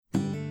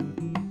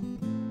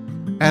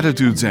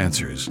Attitudes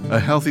Answers, a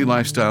healthy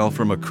lifestyle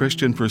from a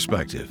Christian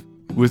perspective,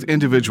 with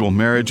individual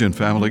marriage and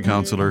family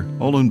counselor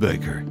Olin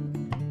Baker.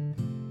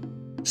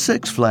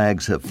 Six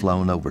flags have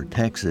flown over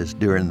Texas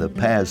during the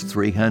past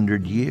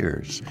 300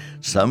 years.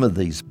 Some of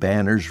these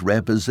banners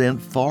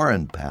represent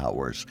foreign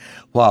powers,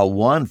 while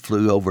one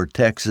flew over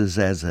Texas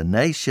as a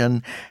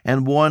nation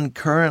and one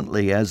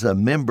currently as a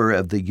member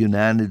of the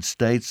United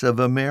States of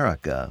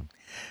America.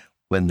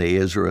 When the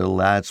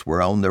Israelites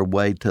were on their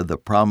way to the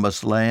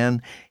Promised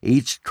Land,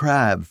 each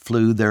tribe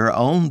flew their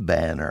own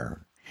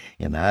banner.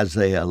 In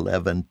Isaiah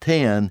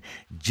 11:10,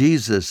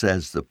 Jesus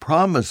as the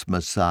promised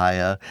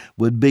Messiah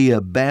would be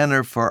a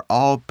banner for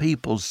all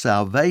people's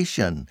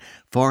salvation,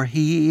 for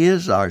He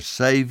is our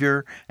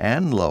Savior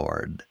and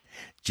Lord.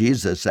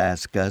 Jesus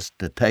asks us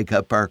to take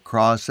up our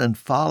cross and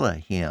follow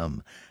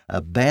Him, a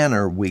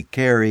banner we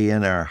carry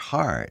in our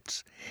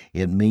hearts.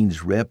 It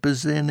means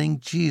representing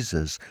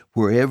Jesus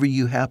wherever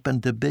you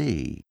happen to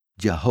be.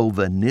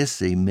 Jehovah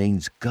Nissi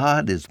means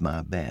God is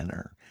my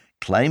banner.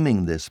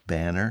 Claiming this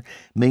banner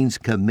means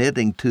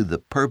committing to the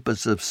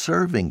purpose of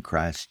serving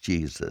Christ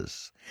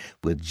Jesus.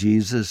 With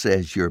Jesus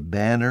as your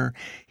banner,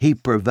 He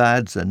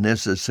provides the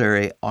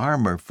necessary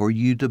armor for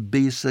you to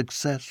be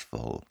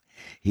successful.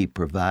 He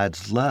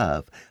provides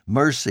love,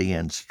 mercy,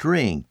 and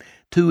strength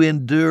to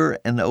endure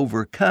and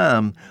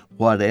overcome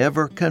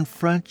whatever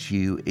confronts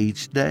you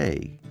each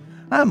day.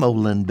 I'm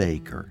Olin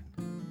Baker.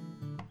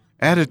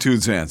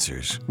 Attitudes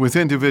Answers with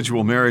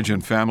individual marriage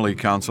and family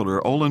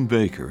counselor Olin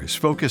Baker is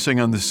focusing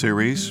on the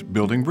series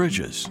Building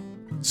Bridges.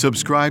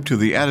 Subscribe to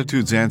the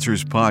Attitudes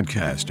Answers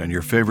podcast on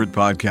your favorite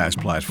podcast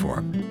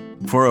platform.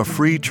 For a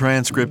free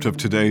transcript of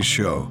today's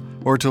show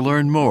or to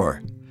learn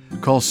more,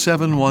 call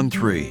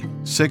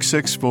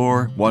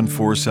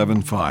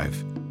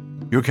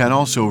 713-664-1475. You can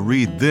also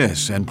read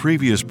this and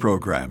previous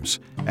programs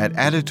at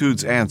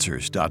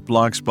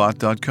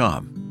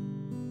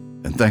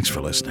attitudesanswers.blogspot.com. And thanks for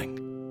listening.